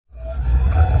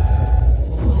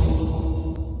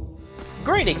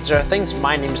Greetings, Earthlings.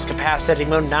 My name is Capacity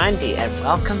Mode 90, and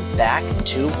welcome back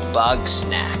to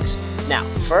Bugsnax. Now,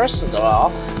 first of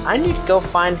all, I need to go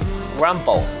find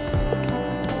Grumble,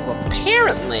 who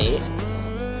apparently,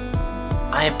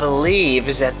 I believe,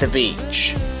 is at the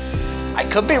beach. I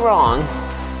could be wrong,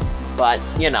 but,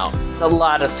 you know, a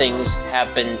lot of things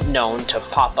have been known to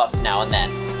pop up now and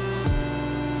then.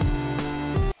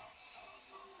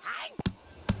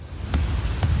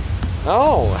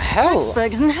 Oh, hell!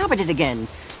 Blacksburg is inhabited again.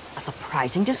 A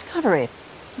surprising discovery.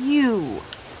 You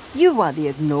are the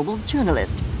ignoble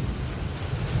journalist.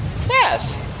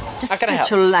 Yes!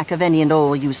 Despite your lack of any and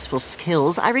all useful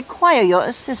skills, I require your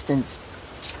assistance.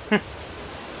 The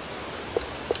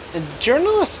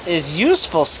journalist is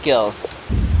useful skills.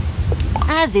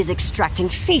 As is extracting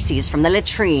feces from the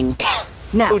latrine.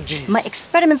 Now, my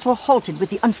experiments were halted with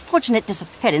the unfortunate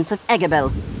disappearance of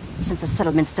Eggabell. Since the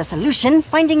settlement's dissolution,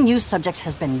 finding new subjects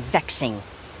has been vexing.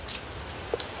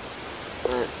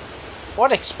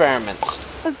 What experiments?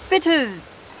 A bit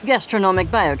of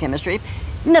gastronomic biochemistry.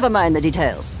 Never mind the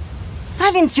details.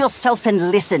 Silence yourself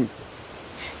and listen.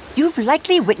 You've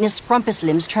likely witnessed Grumpus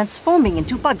limbs transforming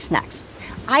into Bugsnax.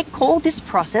 I call this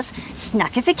process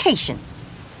snackification.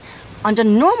 Under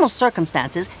normal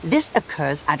circumstances, this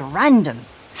occurs at random.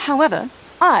 However,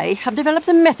 I have developed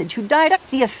a method to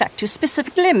direct the effect to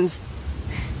specific limbs.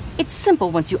 It's simple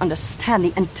once you understand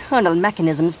the internal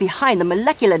mechanisms behind the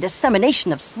molecular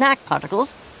dissemination of snack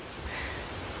particles.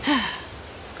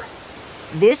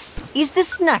 This is the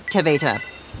Snacktivator.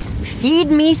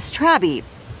 Feed me Strabby.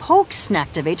 Poke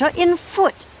Snacktivator in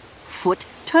foot. Foot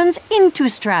turns into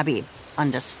Strabby.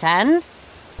 Understand?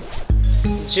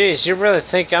 Jeez, you really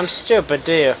think I'm stupid,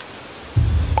 do you?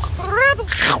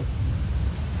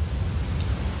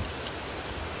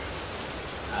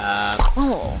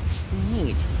 Oh,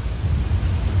 neat.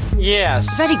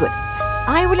 Yes. Very good.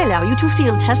 I will allow you to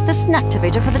field test the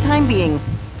Snacktivator for the time being.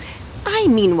 I,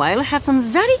 meanwhile, have some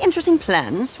very interesting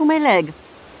plans for my leg.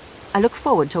 I look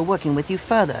forward to working with you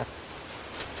further.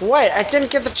 Wait, I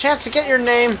didn't get the chance to get your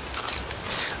name.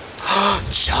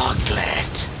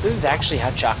 Chocolate. This is actually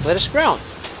how chocolate is grown.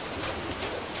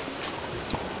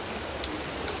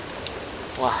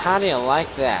 Well, how do you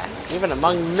like that? Even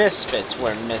among misfits,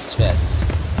 we're misfits.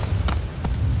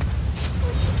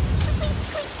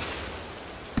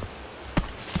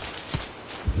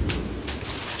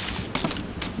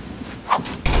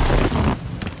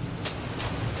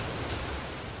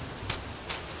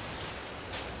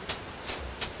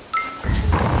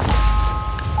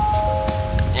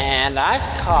 And I've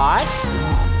caught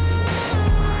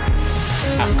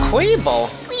a Queeble.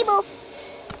 Queeble.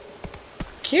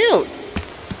 Cute.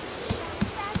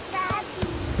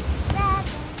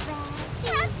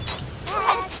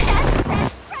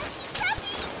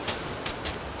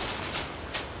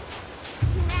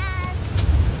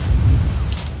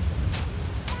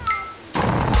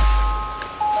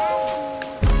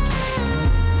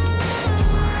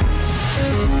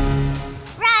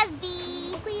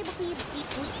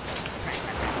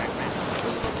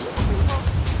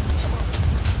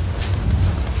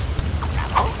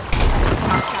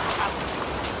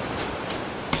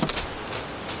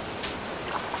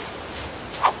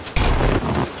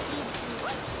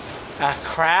 A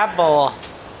crabble.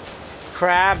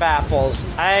 Crab apples.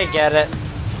 I get it.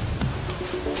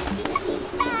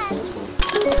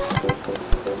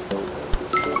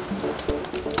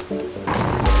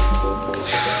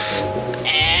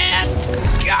 And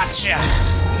gotcha.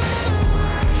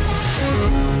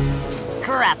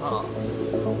 Crapple.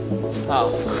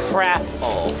 Oh,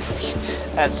 crapple.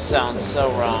 That sounds so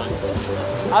wrong.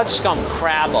 I'll just call him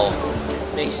Crabble.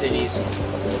 Makes it easy.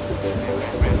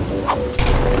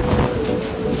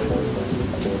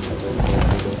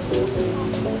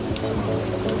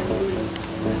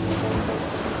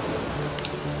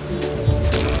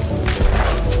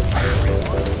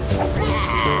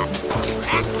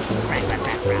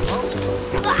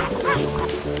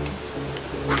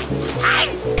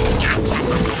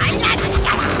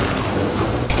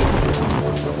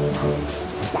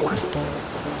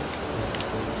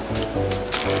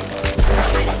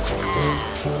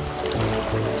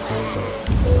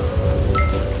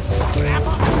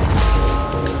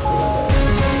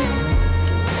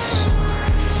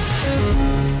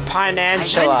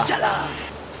 Pinantula.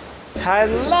 I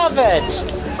love it!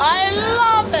 I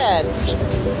love it!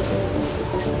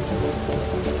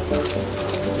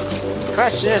 The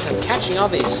question is, I'm catching all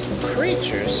these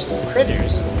critters,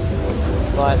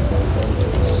 but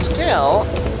still,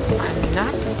 I'm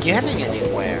not getting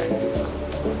anywhere.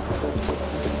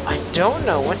 I don't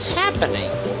know what's happening.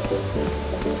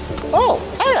 Oh,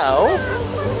 hello!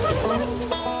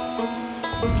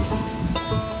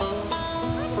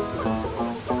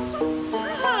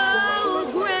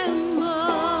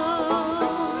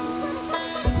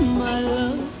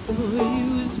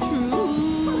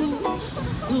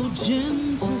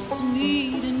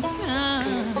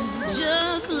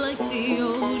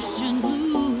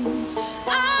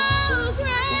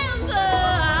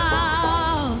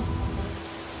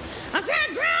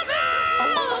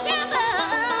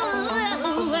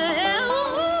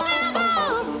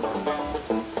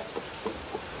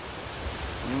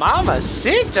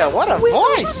 Mamacita, what a Wiggle,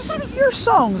 voice! Your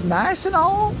song's nice and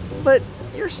all, but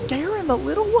you're scaring the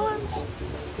little ones.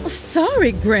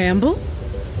 Sorry, Gramble.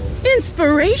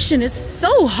 Inspiration is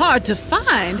so hard to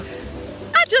find.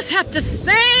 I just have to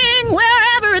sing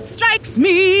wherever it strikes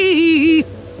me.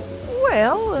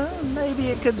 Well, maybe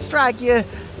it could strike you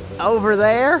over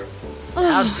there.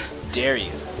 How dare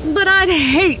you? But I'd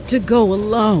hate to go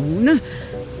alone.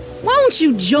 Won't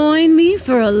you join me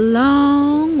for a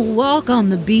long walk on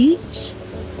the beach?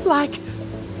 Like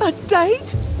a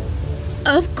date?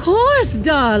 Of course,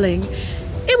 darling.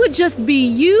 It would just be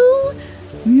you,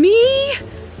 me,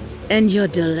 and your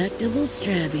delectable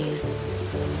Strabbies.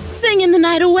 Singing the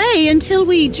night away until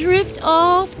we drift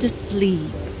off to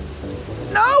sleep.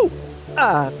 No!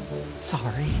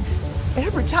 Sorry.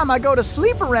 Every time I go to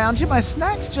sleep around you, my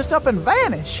snacks just up and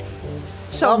vanish.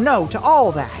 So no to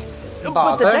all that.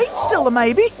 But the date's still a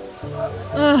maybe.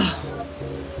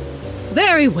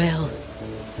 Very well.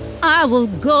 I will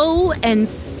go and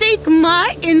seek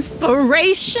my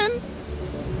inspiration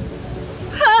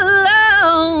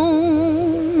alone.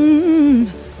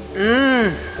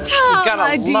 You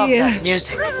gotta love that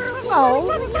music.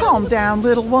 Oh, calm down,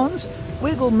 little ones.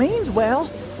 Wiggle means well.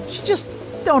 She just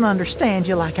don't understand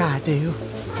you like I do.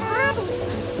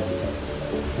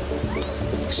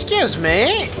 Excuse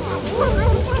me.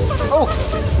 Oh,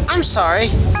 I'm sorry.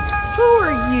 Who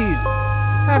are you?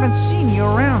 Haven't seen you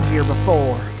around here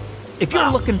before. If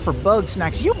you're looking for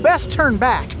Bugsnax, you best turn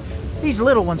back. These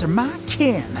little ones are my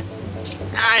kin.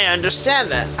 I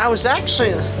understand that. I was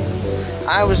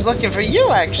looking for you,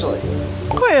 actually.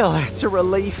 Well, that's a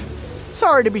relief.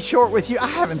 Sorry to be short with you. I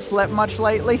haven't slept much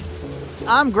lately.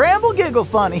 I'm Gramble Giggle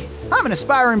Funny. I'm an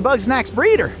aspiring Bugsnax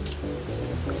breeder.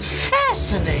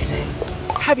 Fascinating.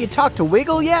 Have you talked to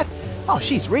Wiggle yet? Oh,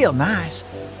 she's real nice.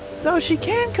 Though she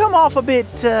can come off a bit,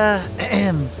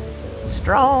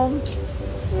 strong.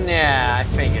 Yeah, I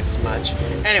figured as much.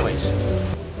 Anyways.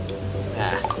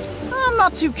 I'm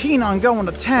not too keen on going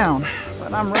to town,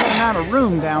 but I'm running out of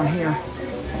room down here.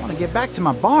 I want to get back to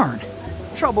my barn.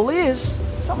 Trouble is,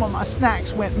 some of my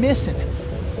snacks went missing.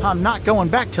 I'm not going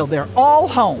back till they're all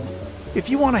home. If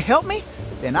you want to help me,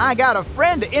 then I got a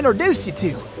friend to introduce you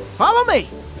to. Follow me.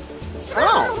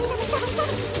 Oh.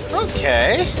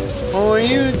 Okay. Who are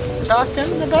you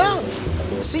talking about?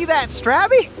 See that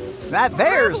Strabby? That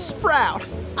there's Sprout.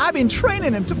 I've been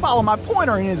training him to follow my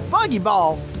pointer in his buggy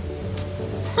ball.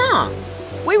 Huh.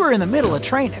 We were in the middle of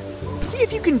training. See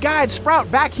if you can guide Sprout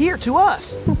back here to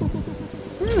us.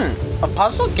 A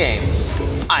puzzle game.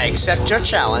 I accept your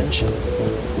challenge.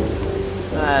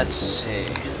 Let's see.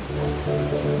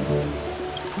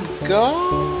 Go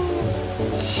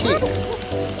here.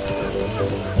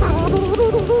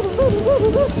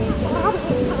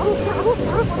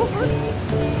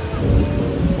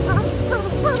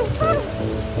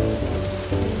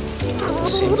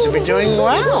 Seems to be doing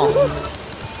well.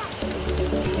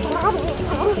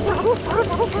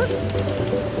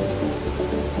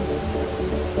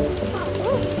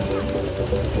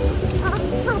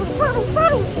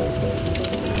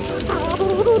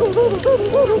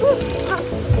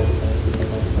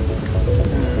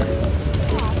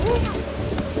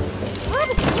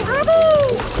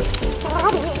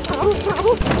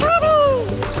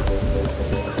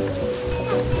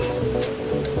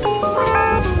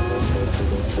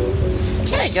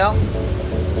 There you go.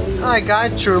 I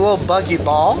got your little buggy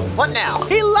ball. What now?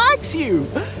 He likes you!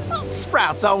 Oh,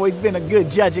 Sprout's always been a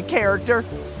good judge of character.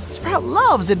 Sprout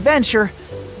loves adventure.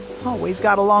 Always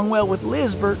got along well with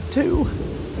Lizbert, too.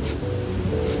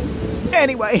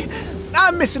 Anyway,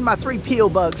 I'm missing my 3 peel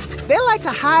bugs. They like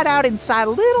to hide out inside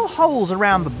little holes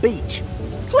around the beach.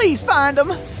 Please find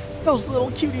them. Those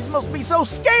little cuties must be so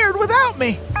scared without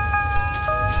me.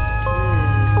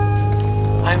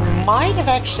 I might have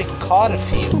actually caught a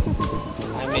few.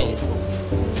 I mean...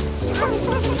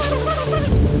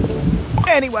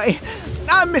 Anyway,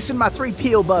 I'm missing my 3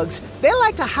 peel bugs. They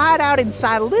like to hide out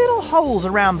inside little holes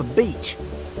around the beach.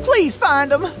 Please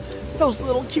find them. Those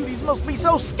little cuties must be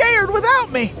so scared without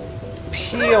me.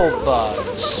 Peel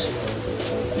bugs.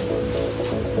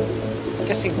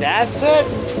 Guessing that's it?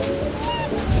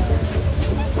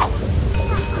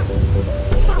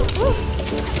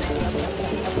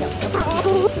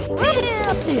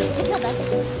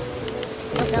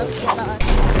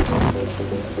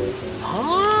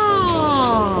 Oh.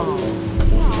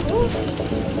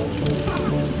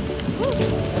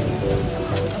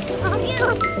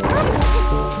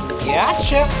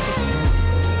 Gotcha.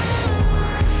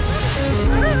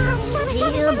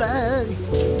 Peel bug.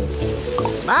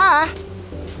 Bye.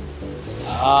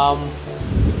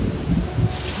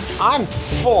 I'm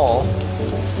full.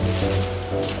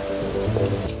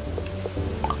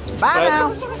 Bye now.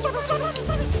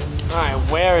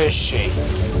 Alright, where is she?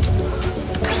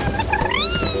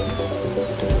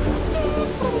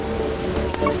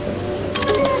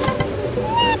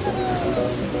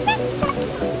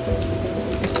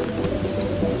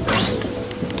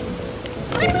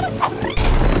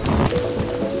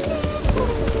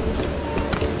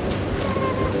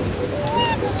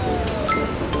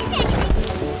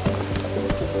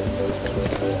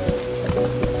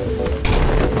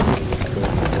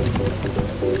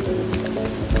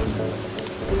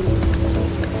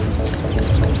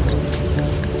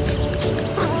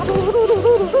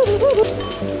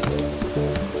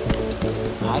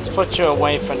 Let's put you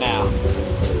away for now.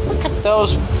 Look at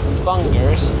those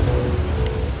bungers.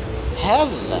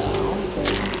 Hello.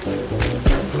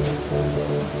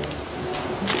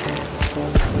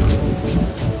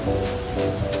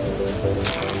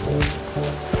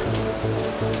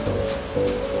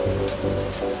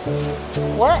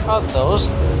 Where are those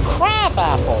crab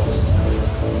apples?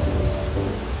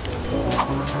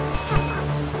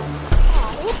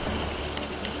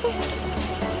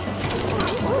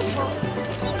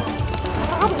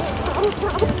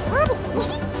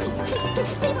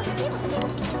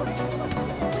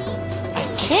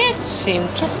 I can't seem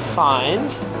to find...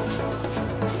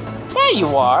 There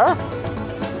you are!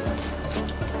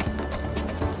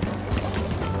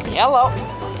 Hello!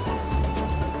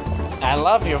 I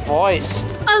love your voice.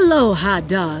 Aloha,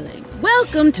 darling.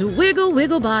 Welcome to Wiggle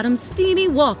Wiggle Bottom's steamy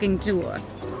walking tour.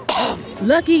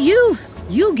 Lucky you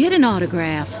get an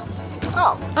autograph.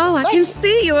 Oh, I can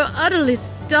see you're utterly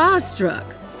starstruck.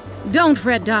 Don't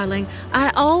fret, darling.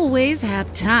 I always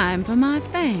have time for my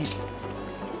fans.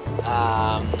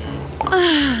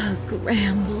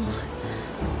 Gramble.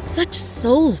 Such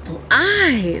soulful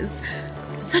eyes.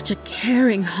 Such a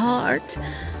caring heart.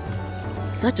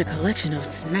 Such a collection of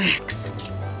snacks.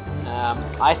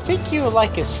 I think you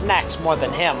like his snacks more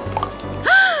than him.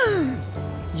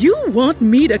 You want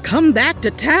me to come back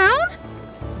to town?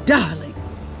 Darling,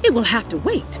 it will have to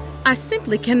wait. I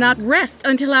simply cannot rest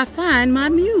until I find my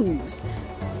muse.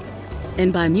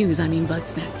 And by muse, I mean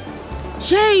Bugsnax.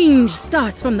 Change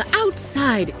starts from the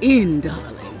outside in,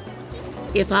 darling.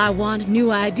 If I want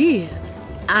new ideas,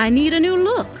 I need a new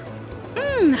look.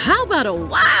 How about a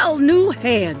wild new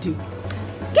hairdo?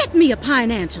 Get me a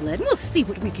pineantula and we'll see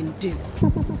what we can do.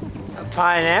 A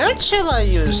pineantula,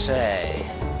 you say?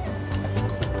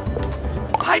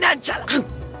 Pineantula!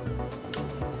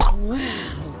 Wow.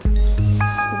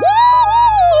 Woo!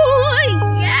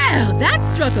 Yeah, that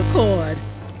struck a chord.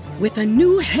 With a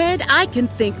new head, I can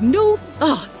think new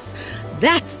thoughts.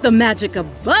 That's the magic of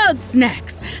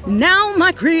Bugsnax. Now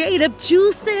my creative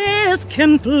juices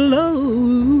can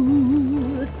flow.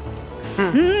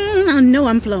 I know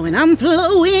I'm flowing. I'm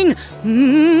flowing.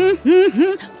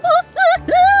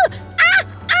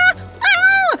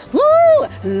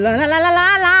 La la la la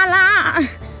la la la.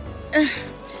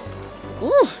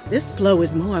 Ooh, this flow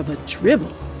is more of a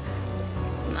dribble.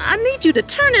 I need you to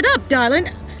turn it up, darling.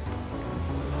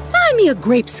 Find me a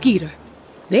grape skeeter.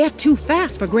 They're too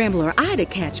fast for Gramble or I to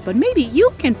catch, but maybe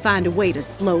you can find a way to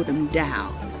slow them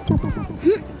down.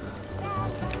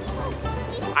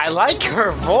 I like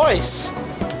her voice.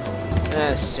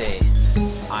 Let's see.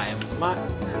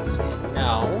 Let's see.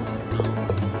 No.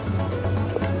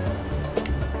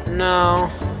 No.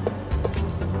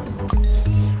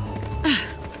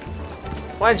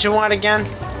 What did you want again?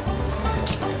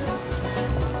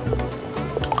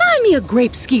 Find me a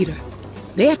grape skeeter.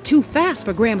 They're too fast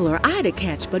for Gramble or I to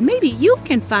catch, but maybe you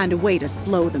can find a way to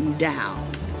slow them down.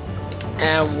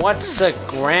 And what's the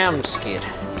gram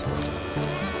skeeter?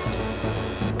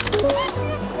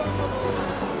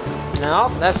 No,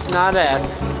 that's not it.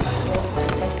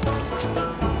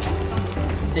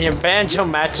 Your banjo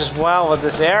matches well with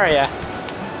this area.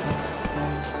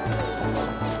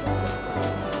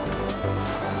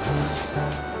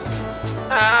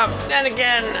 Then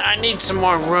again, I need some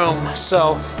more room,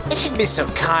 so if you'd be so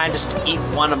kind as to eat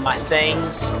one of my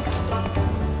things.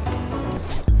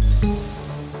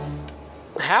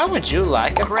 How would you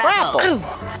like a grapple?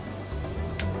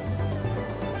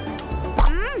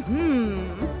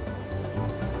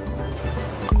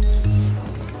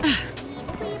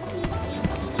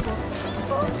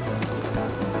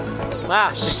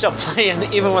 Wow, she's still playing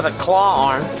even with a claw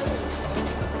arm.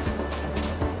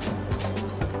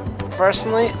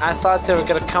 Personally, I thought they were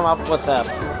gonna come up with a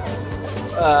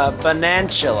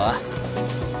banantula.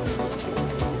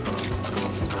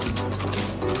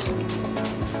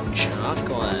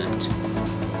 Chocolate.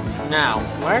 Now,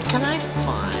 where can I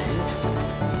find?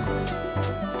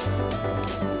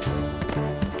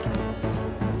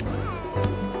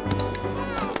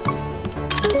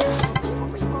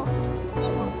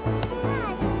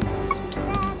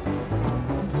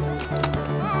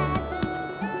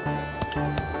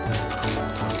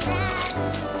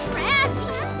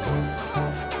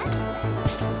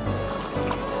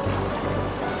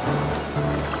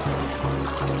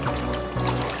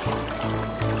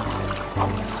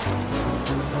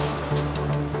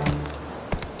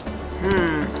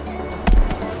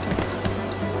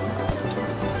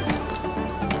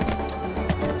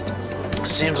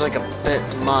 seems like a bit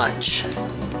much.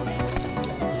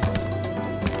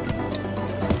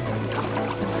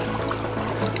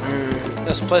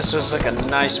 This place looks like a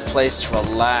nice place to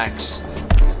relax.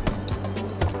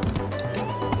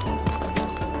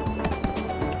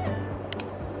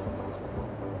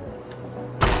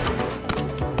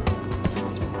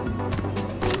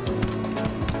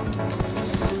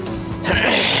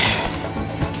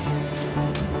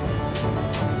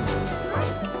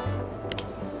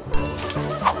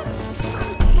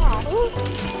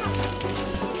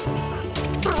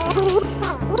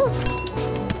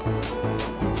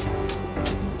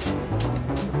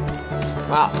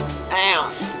 Wow, damn,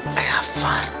 I got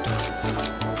fun.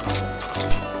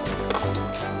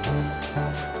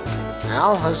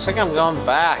 Well, looks like I'm going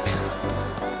back.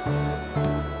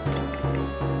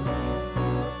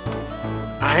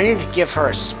 I need to give her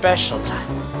a special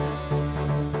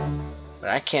time, but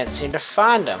I can't seem to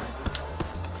find him.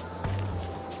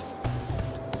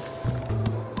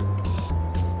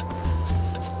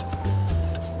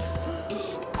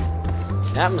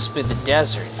 That must be the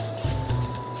desert.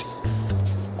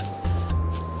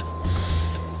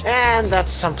 And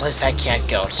that's someplace I can't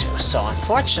go to. So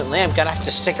unfortunately, I'm gonna have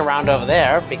to stick around over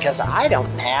there because I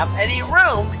don't have any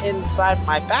room inside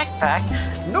my backpack,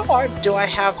 nor do I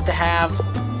have to have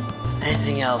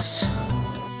anything else.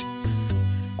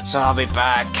 So I'll be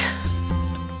back.